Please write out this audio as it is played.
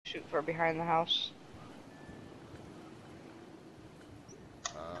Shoot for behind the house.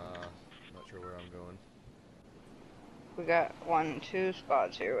 Not sure where I'm going. We got 2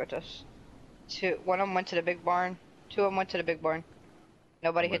 squads here with us. One of them went to the big barn. 2 of them went to the big barn.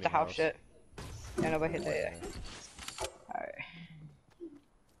 Nobody hit the house yet. Yeah, nobody hit that yet. Alright.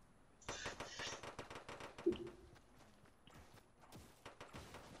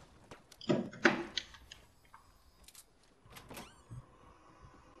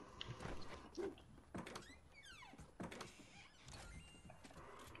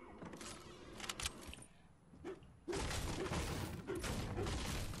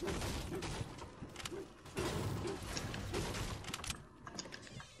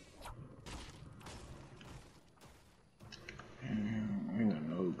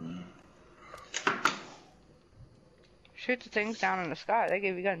 Shoot the things down in the sky. They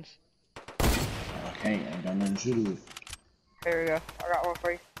give you guns. I can't. I ain't got nothing to shoot with. Here we go. I got one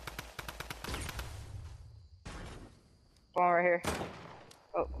for you. One right here.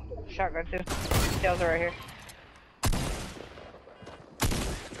 Oh, shotgun too. Tails are right here.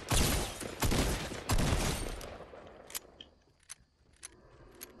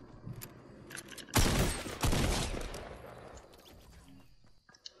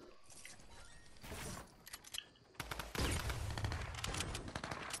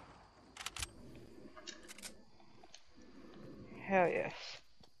 Hell yes.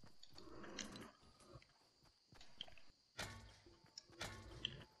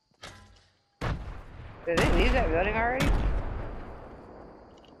 Did they leave that building already?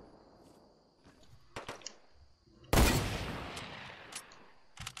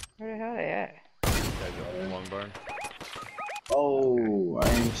 Where the hell are they at? Guys up long barn. Oh, I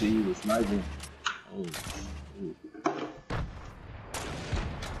didn't see you was sniping. Oh, shoot.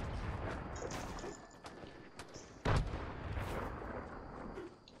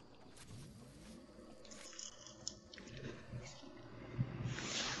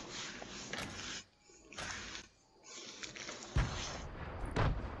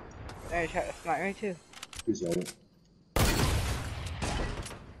 They tried to snipe me too. Appreciate it.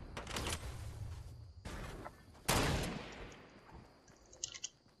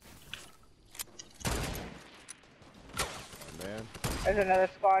 Oh man. There's another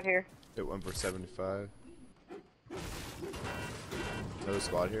squad here. Hit one for 75. Another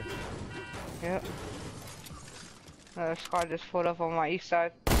squad here. Yep. Another squad just pulled up on my east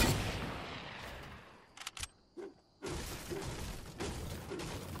side.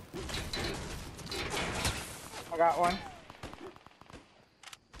 I got one. I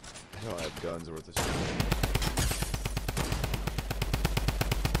don't have guns worth of shit.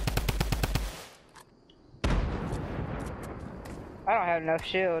 I don't have enough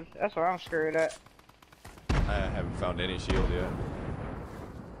shield. That's where I'm screwed at. I haven't found any shield yet.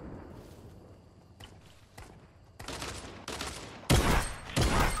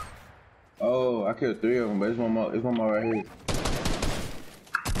 Oh, I killed 3 of them, but it's one more. It's one more right here.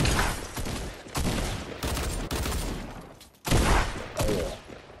 Oh yeah.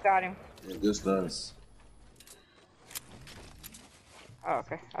 Got him. Yeah, just us. Oh,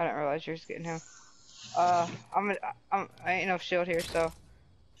 okay. I didn't realize you were just getting him. I ain't no shield here, so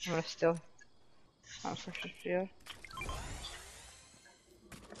I'm gonna still hunt for some shield.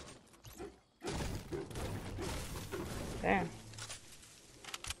 Damn.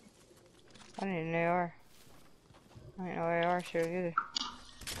 I need an AR. I ain't no AR shield either.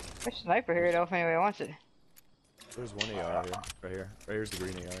 There's a sniper here though if anybody wants it. There's one AR here. Right here. Right here's the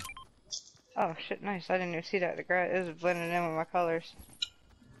green AR. Oh shit, nice. I didn't even see that. The grass is blending in with my colors.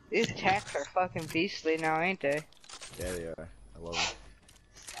 These tacks are fucking beastly now, ain't they? Yeah, they are. I love them.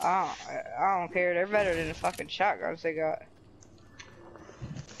 I don't care. They're better than the fucking shotguns they got.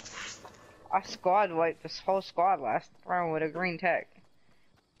 I squad wiped this whole squad last round with a green tack.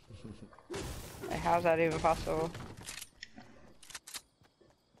 Like, how's that even possible?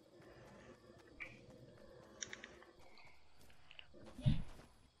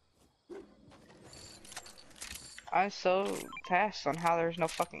 I'm so fast on how there's no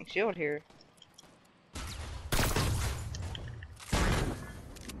fucking shield here.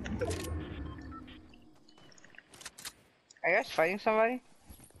 Are you guys fighting somebody?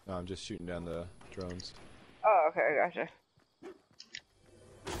 No, I'm just shooting down the drones. Oh, okay, I gotcha.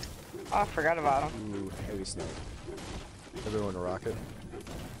 Oh, I forgot about him. Ooh, heavy snipe. Everyone a rocket.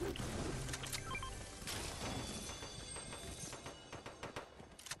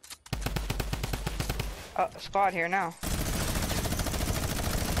 Oh, squad here now.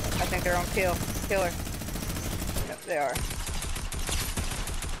 I think they're on killer. Yep, they are.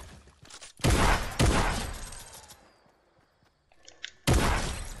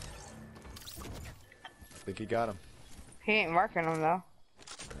 think he got him. He ain't marking him though.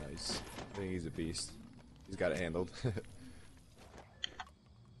 Nice. I think he's a beast. He's got it handled.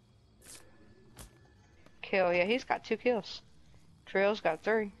 Kill, yeah, he's got 2 kills. Trail's got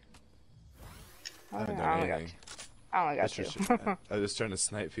 3. I haven't I done only got anything. 2. I only got 2. I was just trying to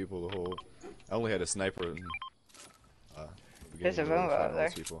snipe people the whole. I only had a sniper in. There's a Vumba up there.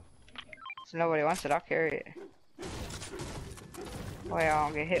 People. So nobody wants it, I'll carry it. Well, I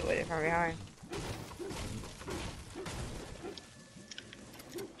don't get hit with it from behind.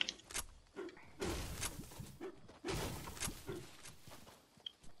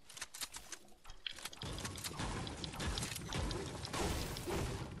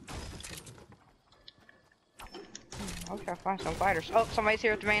 Okay, I'll find some fighters. Oh, somebody's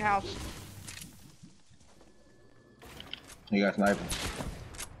here at the main house. He got sniper.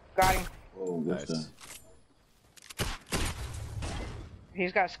 Got him. Oh, good Nice. stuff.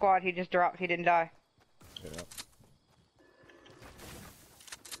 He's got a squad, he just dropped, he didn't die. Yeah.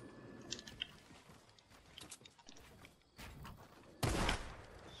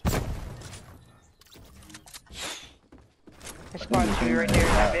 His squad should be right there in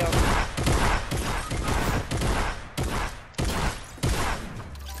that building.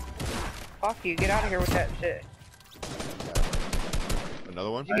 Fuck you, get out of here with that shit.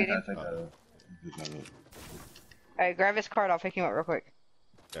 Another one? Did you get him? Hey, grab his card, I'll pick him up real quick.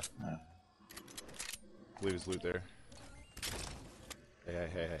 Yeah. Leave his loot there. Hey, hey,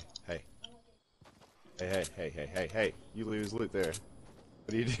 hey, hey, hey. Hey, hey, hey, hey, hey, hey. You leave his loot there.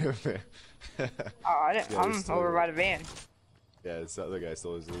 What are you doing, man? Oh, I didn't, Yeah, I'm he's still over there. by the van. Yeah, this other guy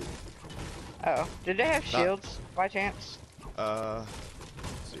stole his loot. Oh, did they have shields, by chance? Let's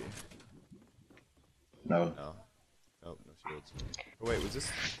see. No. No. Nope, no shields. Oh, wait, was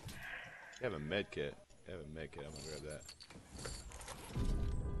this? You have a med kit. You have a med kit. I'm gonna grab that.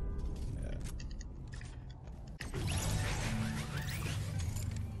 Yeah.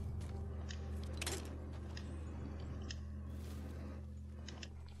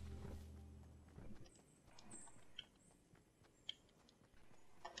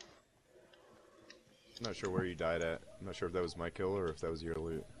 I'm not sure where you died at. I'm not sure if that was my kill or if that was your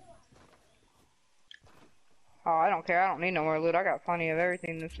loot. Oh, I don't care, I don't need no more loot. I got plenty of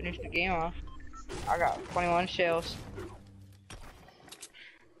everything to finish the game off. I got 21 shells.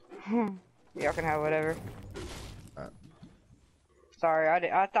 Y'all can have whatever. Sorry,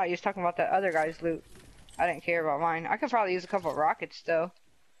 I thought you was talking about that other guy's loot. I didn't care about mine. I could probably use a couple of rockets though.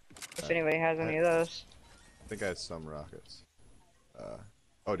 If anybody has any of those. I think I have some rockets.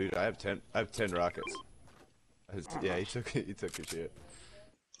 Oh, dude, I have 10. I have 10 rockets. Yeah, he took it. He took your shit.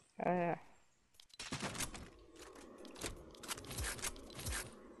 Oh yeah.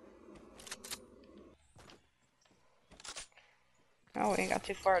 Oh, we ain't got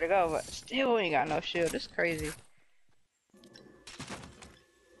too far to go, but still we ain't got no shield. It's crazy.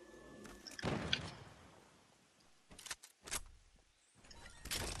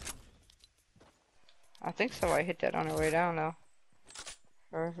 I think somebody hit that on their way down though.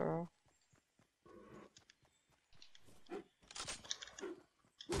 For real.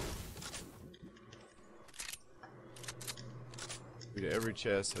 Dude, every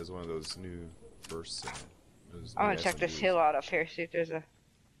chest has one of those new bursts in it. Those I'm new gonna check this SMGs. hill out up here, see if there's a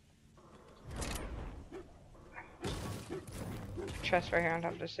chest right here on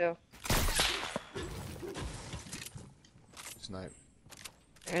top of this hill. Snipe.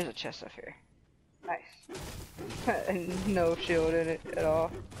 There's a chest up here. Nice. And no shield in it at all.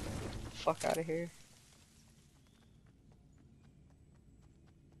 Fuck out of here.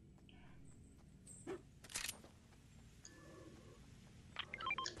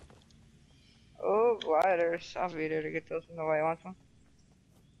 Oh, gliders. I'll be there to get those when nobody wants them.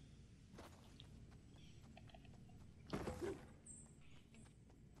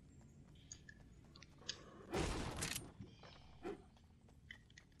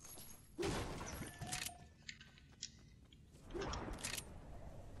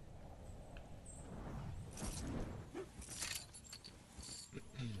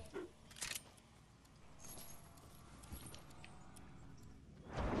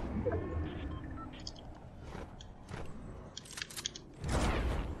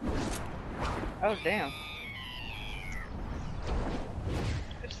 Oh, damn.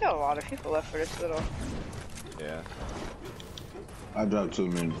 There's still a lot of people left for this little... Yeah. I dropped 2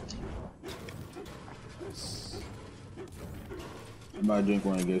 minutes. Nice. I might drink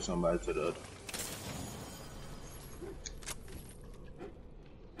one and get somebody to the other.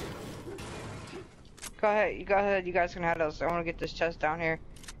 Go ahead, you guys can have those. I want to get this chest down here.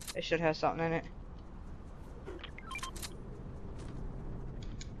 It should have something in it.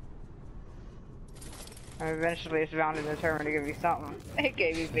 And eventually it's bound and determined to give me something. It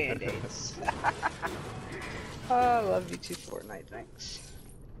gave me band-aids. Oh, I love you too, Fortnite, thanks.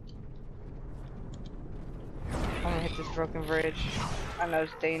 I'm gonna hit this broken bridge. I know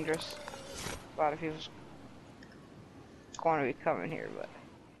it's dangerous. A lot of people's going to be coming here, but...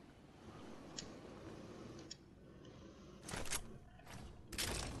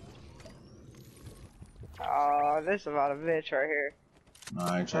 Oh, this is about a bitch right here. No,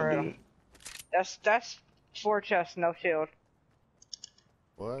 I ain't trying to do it. That's 4 chests, no shield.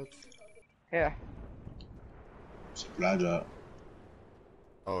 What? Yeah. Supply drop.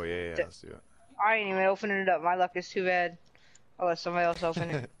 Oh yeah, let's do it. I ain't even opening it up. My luck is too bad. I'll let somebody else open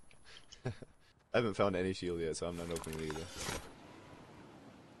it. I haven't found any shield yet, so I'm not opening it either.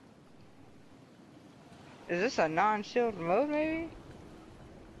 Is this a non-shield mode, maybe?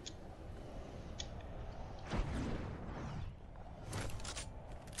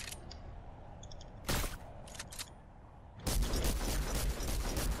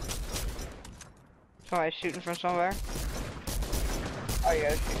 Somebody's shooting from somewhere. Oh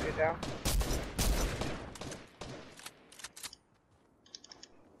yeah, shoot it down.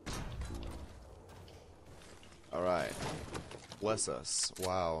 Alright. Bless us.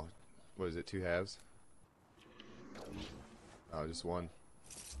 Wow. What is it, 2 halves? Oh, just 1.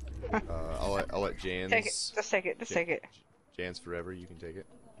 I'll let Jans... Take it. Just take it. Just take it. Jans forever, you can take it.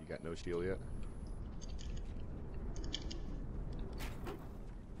 You got no shield yet.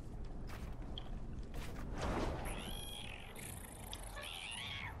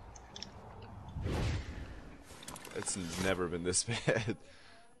 It's never been this bad.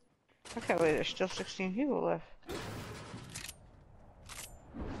 I can't believe there's still 16 people left. Do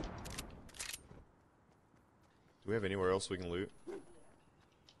we have anywhere else we can loot?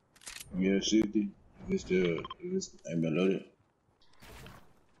 Yeah, 60. If it's ain't been loaded.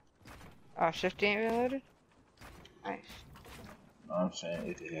 Oh, 50 ain't reloaded? Nice. No, I'm saying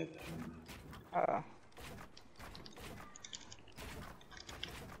if it has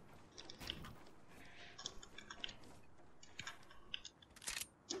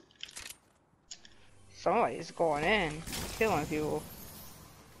Somebody's going in, killing people.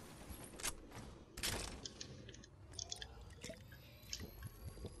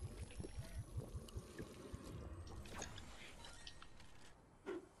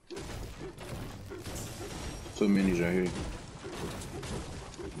 Two minis right here.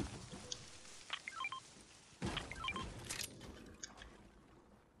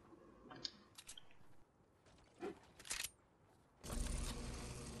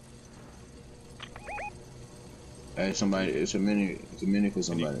 Hey, somebody, it's a mini for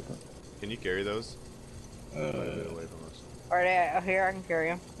somebody. Can you carry those? Away from us. Where they at? Oh, here, I can carry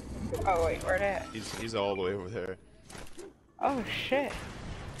him. Oh, wait, where they at? He's all the way over there. Oh, shit.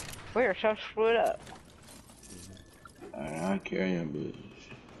 We are so split up. I carry him,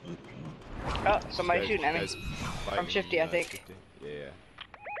 but... Oh, somebody's shooting at me. From 50, I think. 50. Yeah.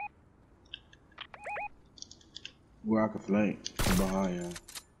 Where I can flank. I'm behind y'all.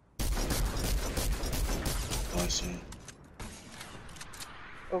 Oh, shit.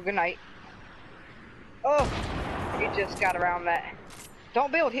 Oh, good night. Oh, he just got around that. Don't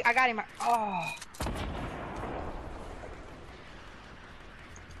build. I got him. Oh.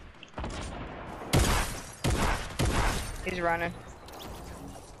 He's running.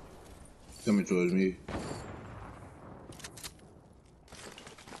 Coming towards me.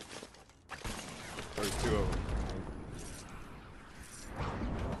 There's 2 of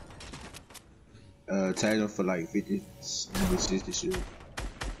them. Tag him for like 50, maybe 60 shit.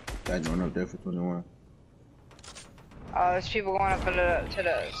 Got one up there for 21. There's people going up to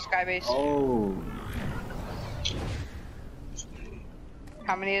the sky base. Oh.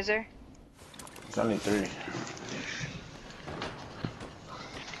 How many is there? It's only 3.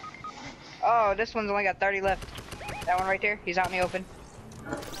 Oh, this one's only got 30 left. That one right there, he's out in the open.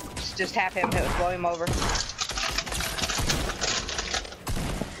 Just tap him, blow him over.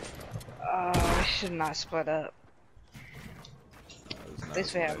 Oh, we should not split up. At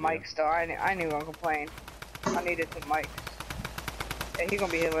least we have mics though. I knew gonna complain. I needed some mics. Yeah, he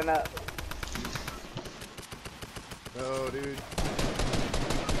gonna be healing up. No, dude.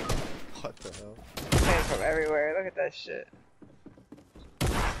 What the hell? Came from everywhere. Look at that shit.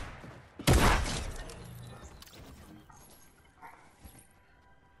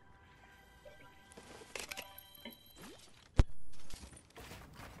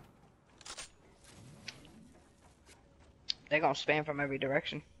 They gonna spam from every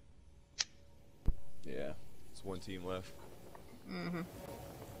direction. Yeah. It's 1 team left. Mm-hmm.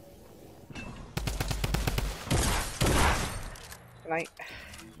 Good night.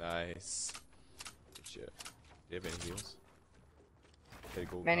 Nice. Good shit. Do you have any heals? Okay,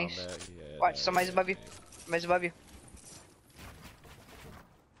 gold Minis. combat. Yeah, Watch, somebody's above you. Somebody's above you.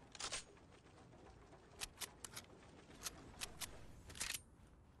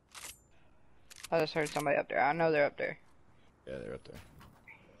 I just heard somebody up there. I know they're up there. Yeah, they're up there.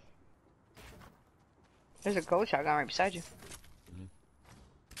 There's a gold shotgun right beside you.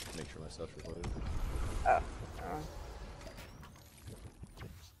 Make sure my stuff's reloaded.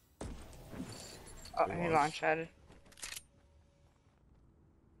 Oh, he launched at it.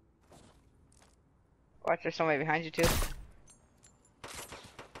 Watch, there's somebody behind you too.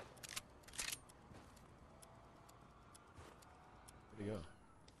 Where'd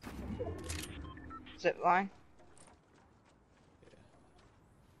he go? Zip line. Yeah.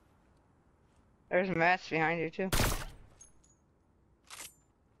 There's mats behind you too.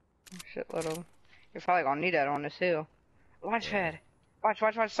 Shitload of them. You're probably gonna need that on this hill. Launch pad. Watch,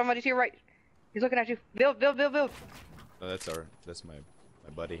 watch, watch. Somebody to your right. He's looking at you. Build, build, build, build. No, that's my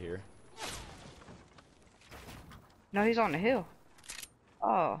buddy here. No, he's on the hill.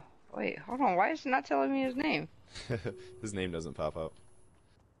 Oh, wait, hold on. Why is it not telling me his name? His name doesn't pop up.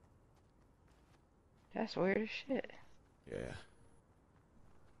 That's weird as shit. Yeah.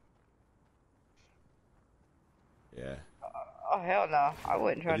 Yeah. Oh, hell no. I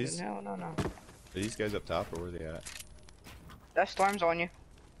wouldn't try these- to. Hell no, no. Are these guys up top, or where are they at? That storm's on you.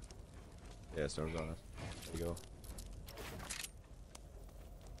 Yeah, storm's on us. There you go.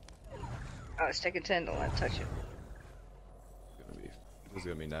 Oh, it's taking 10. Don't let it touch you. This is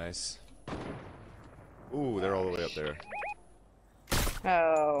gonna be nice. Ooh, they're all the way up there.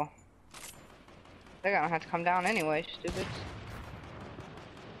 Oh. They're gonna have to come down anyway, stupid.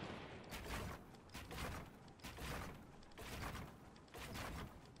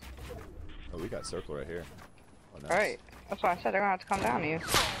 Oh, we got circle right here. Oh, nice. Alright. That's why I said they're gonna have to come down to you.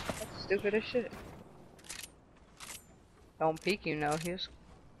 That's stupid as shit. Don't peek, you know. He's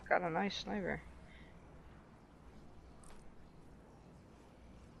got a nice sniper.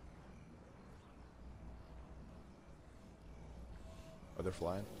 Oh, they're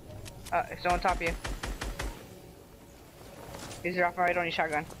flying. It's on top of you. He's dropping right on your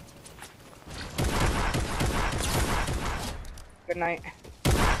shotgun. Good night.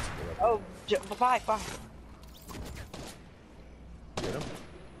 Oh, bye, bye. Get him?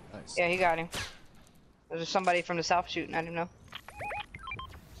 Nice. Yeah, he got him. There's somebody from the south shooting at him now.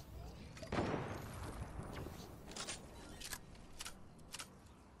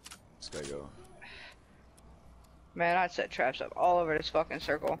 This guy go. Man, I'd set traps up all over this fucking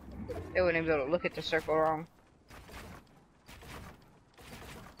circle. They wouldn't even be able to look at the circle wrong.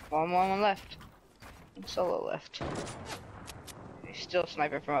 One left. And solo left. He's still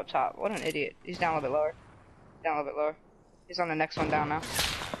sniping from up top. What an idiot. He's down a little bit lower. Down a little bit lower. He's on the next one down now.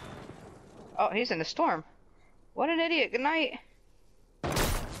 Oh, he's in the storm. What an idiot. Good night.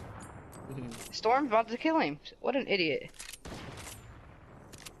 Storm's about to kill him. What an idiot.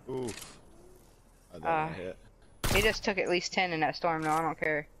 Oof. I got hit. He just took at least 10 in that storm. No, I don't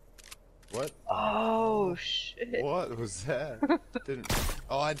care. What? Oh, shit. What was that? Didn't.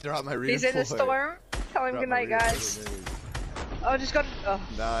 Oh, I dropped my redeploy. He's in the storm. Tell him Dropped good my night, guys. redeploy. Oh, just go. Oh.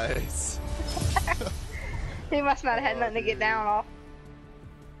 Nice. He must not have had nothing to get down off.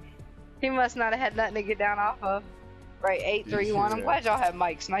 He must not have had nothing to get down off of. Right, 8, 3, 1. I'm Yeah. glad y'all have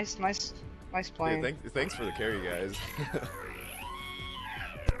mics. Nice playing. Yeah, thanks for the carry, guys.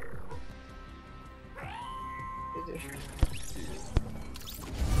 Jeez.